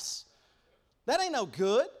house? That ain't no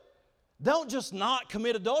good. Don't just not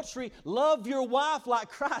commit adultery. Love your wife like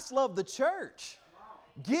Christ loved the church.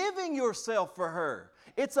 Giving yourself for her.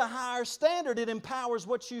 It's a higher standard. It empowers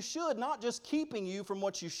what you should, not just keeping you from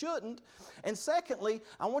what you shouldn't. And secondly,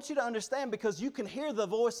 I want you to understand, because you can hear the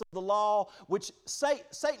voice of the law, which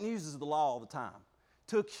Satan uses the law all the time,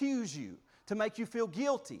 to accuse you, to make you feel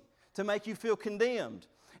guilty, to make you feel condemned.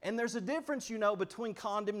 And there's a difference, between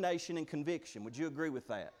condemnation and conviction. Would you agree with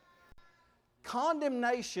that?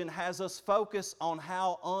 Condemnation has us focus on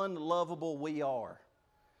how unlovable we are.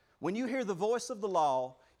 When you hear the voice of the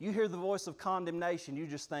law, you hear the voice of condemnation, you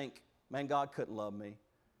just think, man, God couldn't love me.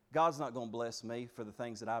 God's not going to bless me for the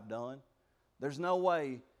things that I've done. There's no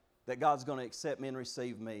way that God's going to accept me and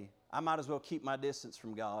receive me. I might as well keep my distance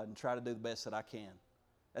from God and try to do the best that I can.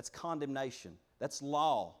 That's condemnation. That's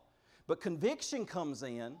law. But conviction comes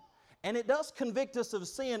in, and it does convict us of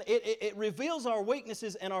sin. It reveals our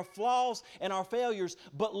weaknesses and our flaws and our failures,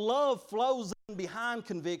 but love flows in behind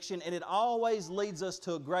conviction, and it always leads us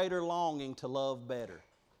to a greater longing to love better.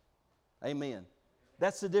 Amen.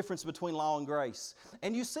 That's the difference between law and grace.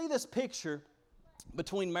 And you see this picture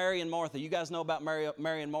between Mary and Martha. You guys know about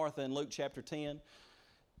Mary and Martha in Luke chapter 10.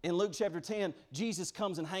 In Luke chapter 10, Jesus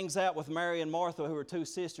comes and hangs out with Mary and Martha, who are two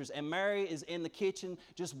sisters. And Mary is in the kitchen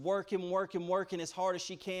just working as hard as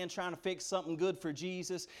she can, trying to fix something good for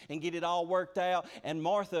Jesus and get it all worked out. And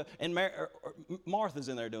Martha's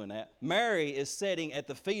in there doing that. Mary is sitting at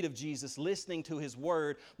the feet of Jesus, listening to His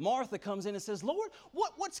word. Martha comes in and says, Lord,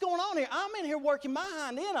 what's going on here? I'm in here working my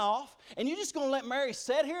hind end off, and you're just going to let Mary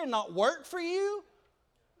sit here and not work for you?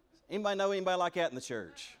 Anybody know anybody like that in the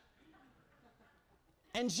church?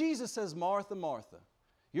 And Jesus says, Martha, Martha,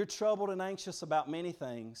 you're troubled and anxious about many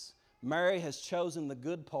things. Mary has chosen the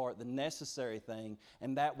good part, the necessary thing,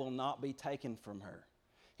 and that will not be taken from her.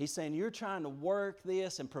 He's saying, you're trying to work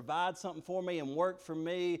this and provide something for me and work for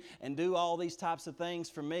me and do all these types of things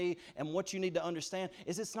for me. And what you need to understand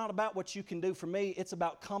is it's not about what you can do for me. It's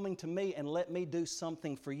about coming to me and let me do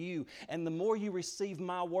something for you. And the more you receive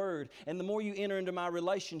my word and the more you enter into my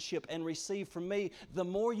relationship and receive from me, the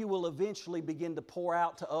more you will eventually begin to pour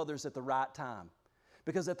out to others at the right time.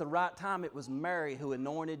 Because at the right time, it was Mary who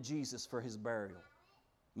anointed Jesus for His burial.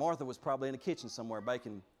 Martha was probably in the kitchen somewhere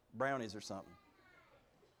baking brownies or something.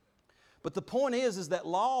 But the point is that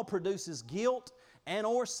law produces guilt and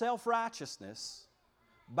or self-righteousness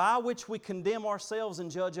by which we condemn ourselves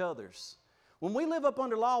and judge others. When we live up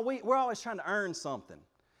under law, we're always trying to earn something.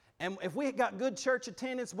 And if we got good church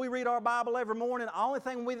attendance, we read our Bible every morning, the only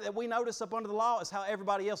thing that we notice up under the law is how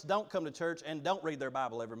everybody else don't come to church and don't read their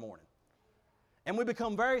Bible every morning. And we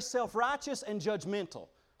become very self-righteous and judgmental.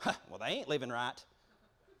 Well, they ain't living right.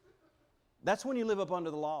 That's when you live up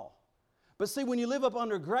under the law. But see, when you live up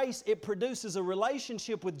under grace, it produces a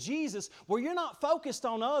relationship with Jesus where you're not focused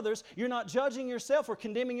on others, you're not judging yourself or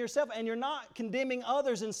condemning yourself, and you're not condemning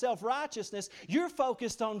others in self-righteousness. You're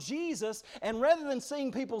focused on Jesus, and rather than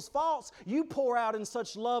seeing people's faults, you pour out in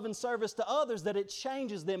such love and service to others that it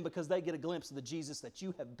changes them because they get a glimpse of the Jesus that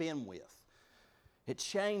you have been with. It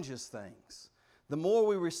changes things. The more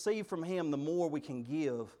we receive from Him, the more we can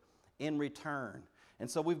give in return. And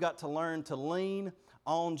so we've got to learn to lean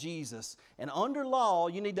on Jesus. And under law,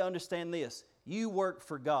 you need to understand this. You work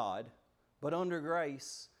for God, but under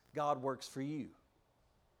grace, God works for you.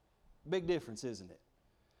 Big difference, isn't it?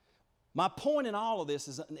 My point in all of this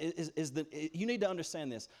is that you need to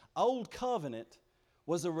understand this. Old covenant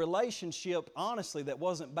was a relationship, honestly, that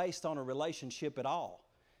wasn't based on a relationship at all.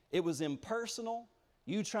 It was impersonal.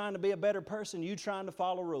 You trying to be a better person, you trying to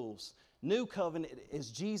follow rules. New covenant is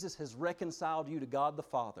Jesus has reconciled you to God the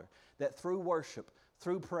Father, that through worship,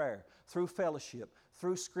 through prayer, through fellowship,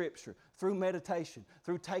 through Scripture, through meditation,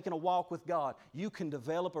 through taking a walk with God, you can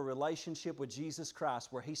develop a relationship with Jesus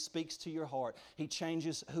Christ where He speaks to your heart. He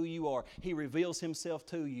changes who you are. He reveals Himself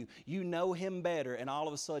to you. You know Him better, and all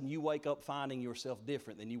of a sudden you wake up finding yourself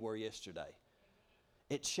different than you were yesterday.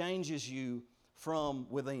 It changes you from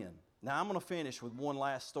within. Now I'm going to finish with one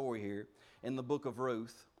last story here in the book of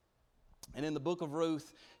Ruth. And in the book of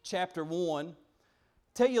Ruth, chapter 1,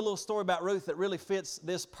 tell you a little story about Ruth that really fits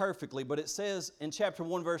this perfectly. But it says in chapter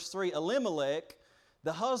 1, verse 3, Elimelech,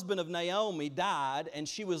 the husband of Naomi, died, and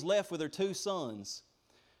she was left with her 2 sons.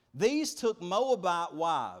 These took Moabite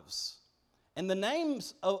wives. And the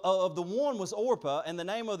names of the one was Orpah, and the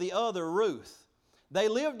name of the other Ruth. They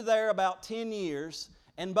lived there about 10 years,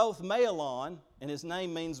 and both Mahlon, and his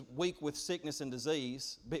name means weak with sickness and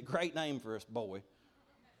disease, great name for a boy,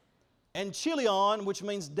 and Chilion, which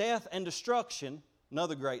means death and destruction,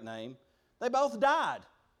 another great name, they both died.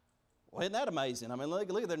 Well, isn't that amazing? I mean,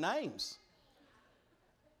 look at their names.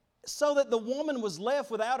 So that the woman was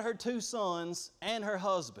left without her 2 sons and her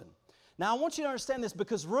husband. Now, I want you to understand this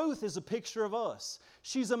because Ruth is a picture of us.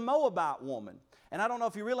 She's a Moabite woman. And I don't know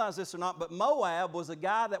if you realize this or not, but Moab was a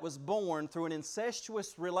guy that was born through an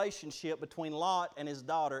incestuous relationship between Lot and his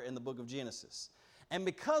daughter in the book of Genesis. And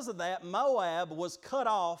because of that, Moab was cut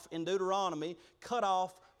off in Deuteronomy, cut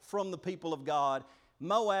off from the people of God.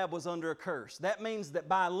 Moab was under a curse. That means that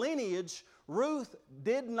by lineage, Ruth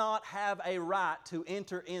did not have a right to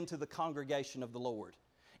enter into the congregation of the Lord.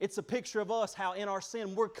 It's a picture of us, how in our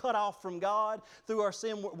sin we're cut off from God. Through our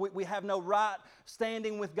sin we have no right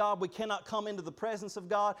standing with God. We cannot come into the presence of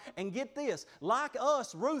God. And get this, like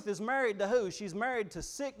us, Ruth is married to who? She's married to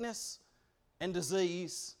sickness and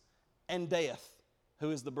disease and death, who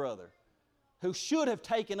is the brother, who should have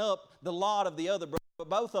taken up the lot of the other brother, but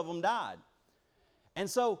both of them died. And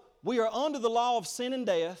so we are under the law of sin and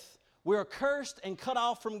death. We are cursed and cut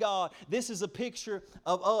off from God. This is a picture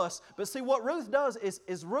of us. But see, what Ruth does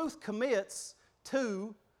is Ruth commits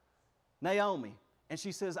to Naomi. And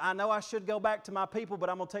she says, I know I should go back to my people, but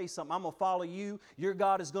I'm going to tell you something. I'm going to follow you. Your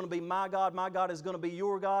God is going to be my God. My God is going to be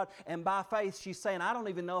your God. And by faith, she's saying, I don't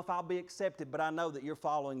even know if I'll be accepted, but I know that you're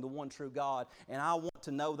following the one true God. And I want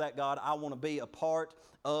to know that God. I want to be a part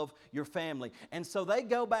of your family. And so they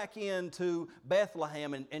go back into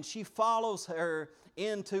Bethlehem, and she follows her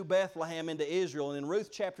into Bethlehem, into Israel. And in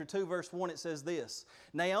Ruth chapter 2, verse 1, it says this: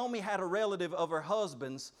 Naomi had a relative of her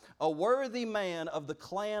husband's, a worthy man of the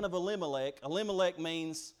clan of Elimelech. Elimelech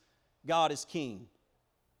means God is king.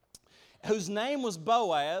 Whose name was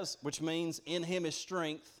Boaz, which means in him is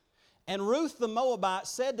strength. And Ruth the Moabite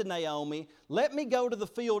said to Naomi, let me go to the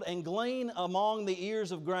field and glean among the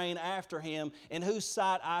ears of grain after him, in whose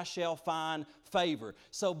sight I shall find favor.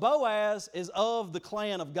 So Boaz is of the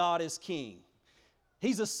clan of God is king.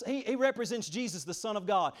 He represents Jesus, the Son of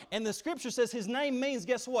God. And the Scripture says his name means,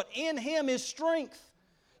 guess what? In him is strength.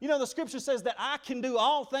 You know, the Scripture says that I can do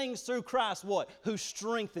all things through Christ, what? Who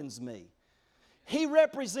strengthens me. He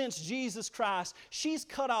represents Jesus Christ. She's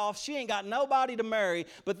cut off. She ain't got nobody to marry,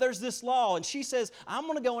 but there's this law. And she says, I'm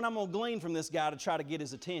going to go and I'm going to glean from this guy to try to get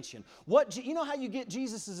his attention. You know how you get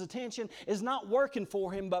Jesus' attention? Is not working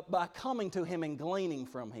for him, but by coming to him and gleaning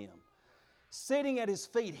from him. Sitting at his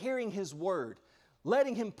feet, hearing his word,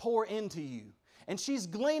 letting him pour into you. And she's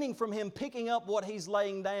gleaning from him, picking up what he's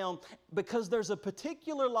laying down, because there's a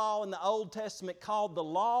particular law in the Old Testament called the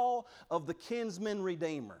law of the kinsman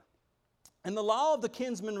redeemer. And the law of the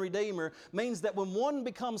kinsman redeemer means that when one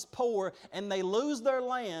becomes poor and they lose their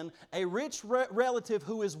land, a rich relative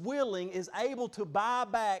who is willing is able to buy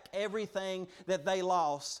back everything that they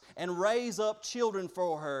lost and raise up children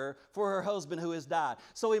for her husband who has died.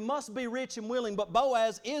 So he must be rich and willing, but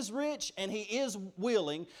Boaz is rich and he is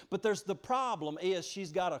willing, but the problem is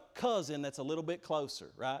she's got a cousin that's a little bit closer,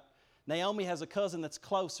 right? Naomi has a cousin that's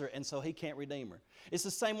closer, and so he can't redeem her. It's the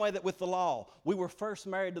same way that with the law. We were first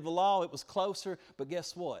married to the law. It was closer, but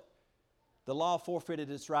guess what? The law forfeited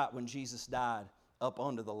its right when Jesus died up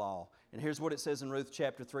under the law. And here's what it says in Ruth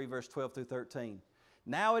chapter 3, verse 12 through 13.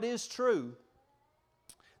 Now it is true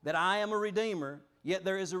that I am a redeemer, yet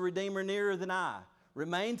there is a redeemer nearer than I.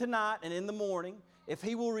 Remain tonight and in the morning. If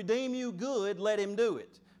he will redeem you, good, let him do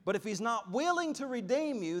it. But if he's not willing to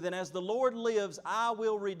redeem you, then as the Lord lives, I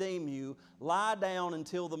will redeem you. Lie down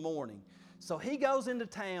until the morning. So he goes into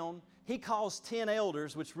town. He calls 10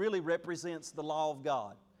 elders, which really represents the law of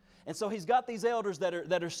God. And so he's got these elders that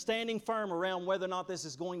are standing firm around whether or not this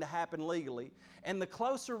is going to happen legally. And the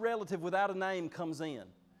closer relative without a name comes in.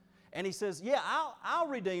 And he says, yeah, I'll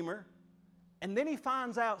redeem her. And then he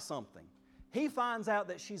finds out something. He finds out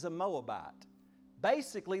that she's a Moabite.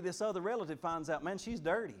 Basically, this other relative finds out, man, she's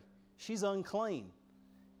dirty. She's unclean.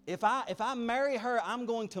 If I marry her, I'm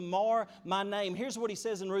going to mar my name. Here's what he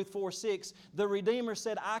says in Ruth 4:6. The Redeemer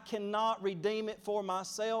said, I cannot redeem it for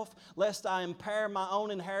myself, lest I impair my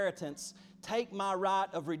own inheritance. Take my right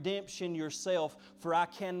of redemption yourself, for I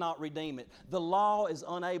cannot redeem it. The law is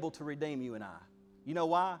unable to redeem you and I. You know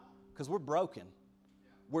why? Because we're broken.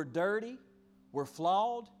 We're dirty. We're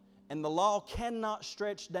flawed. And the law cannot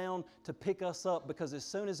stretch down to pick us up, because as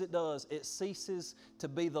soon as it does, it ceases to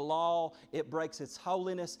be the law. It breaks its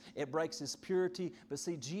holiness. It breaks its purity. But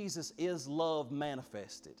see, Jesus is love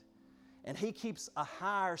manifested. And He keeps a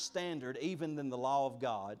higher standard even than the law of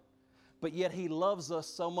God. But yet He loves us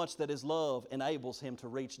so much that His love enables Him to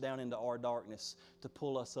reach down into our darkness to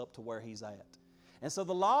pull us up to where He's at. And so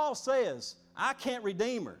the law says, I can't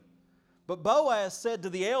redeem her. But Boaz said to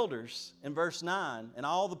the elders in verse 9, and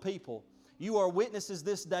all the people, you are witnesses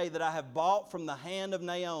this day that I have bought from the hand of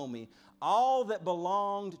Naomi all that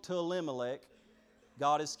belonged to Elimelech,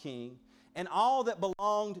 God is king, and all that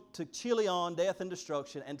belonged to Chilion, death and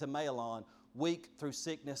destruction, and to Mahlon, weak through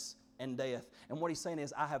sickness and death. And what he's saying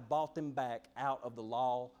is, I have bought them back out of the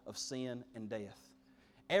law of sin and death.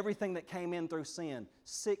 Everything that came in through sin,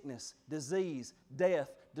 sickness, disease,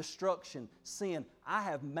 death, destruction, sin, I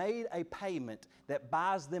have made a payment that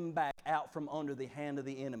buys them back out from under the hand of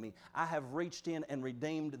the enemy. I have reached in and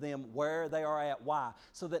redeemed them where they are at. Why?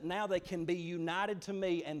 So that now they can be united to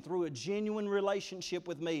me, and through a genuine relationship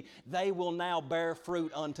with me, they will now bear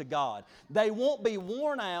fruit unto God. They won't be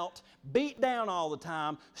worn out, beat down all the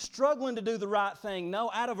time, struggling to do the right thing. No,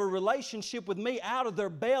 out of a relationship with me, out of their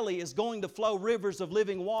belly is going to flow rivers of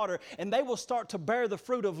living water, and they will start to bear the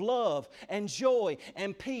fruit of love and joy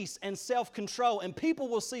and peace and self-control, and people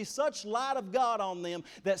will see such light of God on them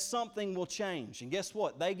that something will change. And guess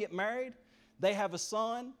what? They get married, they have a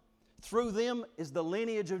son. Through them is the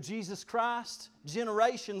lineage of Jesus Christ.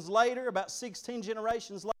 Generations later, about 16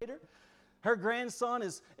 generations later, her grandson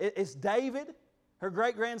is David. Her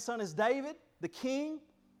great-grandson is David, the king.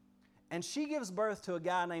 And she gives birth to a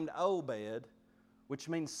guy named Obed, which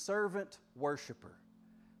means servant worshiper.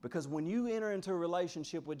 Because when you enter into a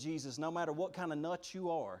relationship with Jesus, no matter what kind of nut you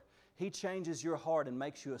are, He changes your heart and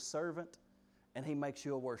makes you a servant, and He makes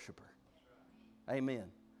you a worshiper. Amen.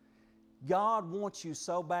 God wants you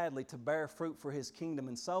so badly to bear fruit for His kingdom,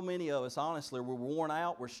 and so many of us, honestly, we're worn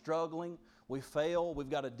out, we're struggling, we fail, we've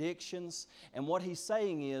got addictions, and what He's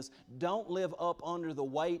saying is, don't live up under the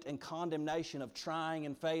weight and condemnation of trying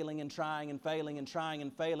and failing and trying and failing and trying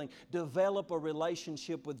and failing. Develop a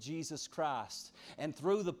relationship with Jesus Christ, and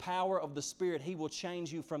through the power of the Spirit, He will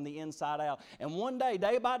change you from the inside out. And one day,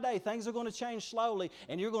 day by day, things are going to change slowly,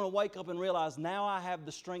 and you're going to wake up and realize, now I have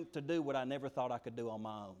the strength to do what I never thought I could do on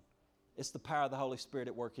my own. It's the power of the Holy Spirit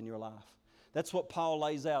at work in your life. That's what Paul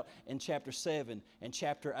lays out in chapter 7 and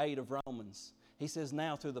chapter 8 of Romans. He says,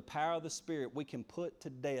 now through the power of the Spirit, we can put to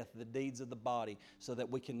death the deeds of the body so that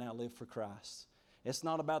we can now live for Christ. It's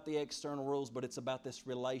not about the external rules, but it's about this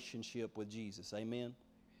relationship with Jesus. Amen?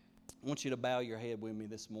 I want you to bow your head with me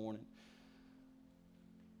this morning.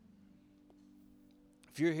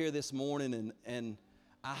 If you're here this morning, and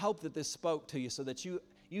I hope that this spoke to you so that you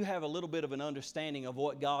have a little bit of an understanding of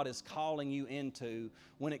what God is calling you into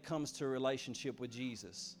when it comes to a relationship with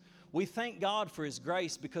Jesus. We thank God for His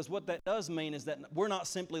grace, because what that does mean is that we're not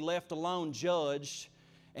simply left alone, judged,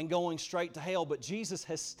 and going straight to hell, but Jesus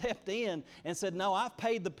has stepped in and said, no, I've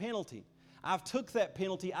paid the penalty. I've took that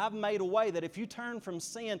penalty. I've made a way that if you turn from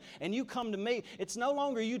sin and you come to me, it's no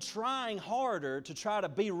longer you trying harder to try to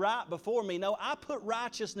be right before me. No, I put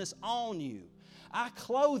righteousness on you. I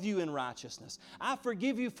clothe you in righteousness. I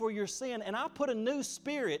forgive you for your sin, and I put a new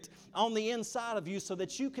spirit on the inside of you so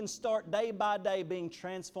that you can start day by day being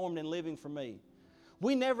transformed and living for me.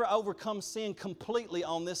 We never overcome sin completely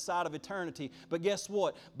on this side of eternity, but guess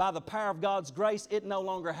what? By the power of God's grace, it no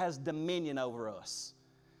longer has dominion over us.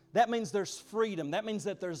 That means there's freedom. That means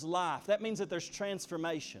that there's life. That means that there's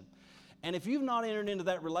transformation. And if you've not entered into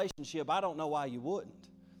that relationship, I don't know why you wouldn't.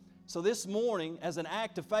 So this morning, as an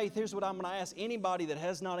act of faith, here's what I'm going to ask anybody that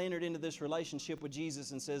has not entered into this relationship with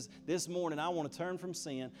Jesus and says, this morning I want to turn from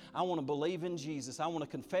sin. I want to believe in Jesus. I want to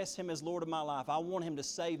confess Him as Lord of my life. I want Him to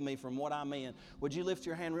save me from what I'm in. Would you lift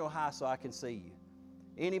your hand real high so I can see you?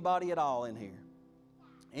 Anybody at all in here?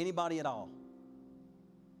 Anybody at all?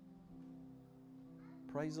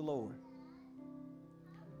 Praise the Lord.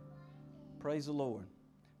 Praise the Lord.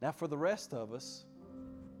 Now for the rest of us,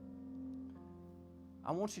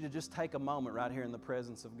 I want you to just take a moment right here in the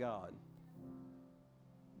presence of God.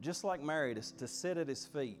 Just like Mary, to sit at His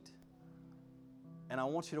feet. And I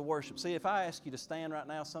want you to worship. See, if I ask you to stand right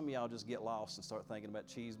now, some of y'all just get lost and start thinking about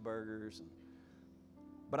cheeseburgers.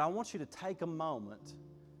 But I want you to take a moment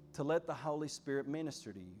to let the Holy Spirit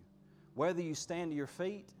minister to you. Whether you stand to your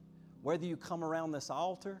feet, whether you come around this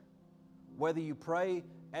altar, whether you pray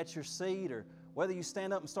at your seat, or whether you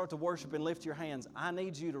stand up and start to worship and lift your hands, I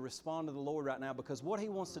need you to respond to the Lord right now, because what He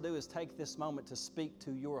wants to do is take this moment to speak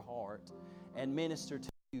to your heart and minister to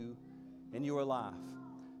you in your life.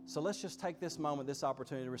 So let's just take this moment, this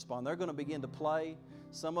opportunity to respond. They're going to begin to play.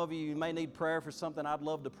 Some of you may need prayer for something. I'd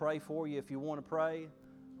love to pray for you if you want to pray.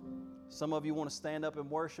 Some of you want to stand up and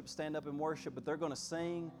worship, but they're going to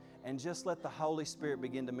sing, and just let the Holy Spirit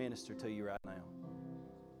begin to minister to you right now.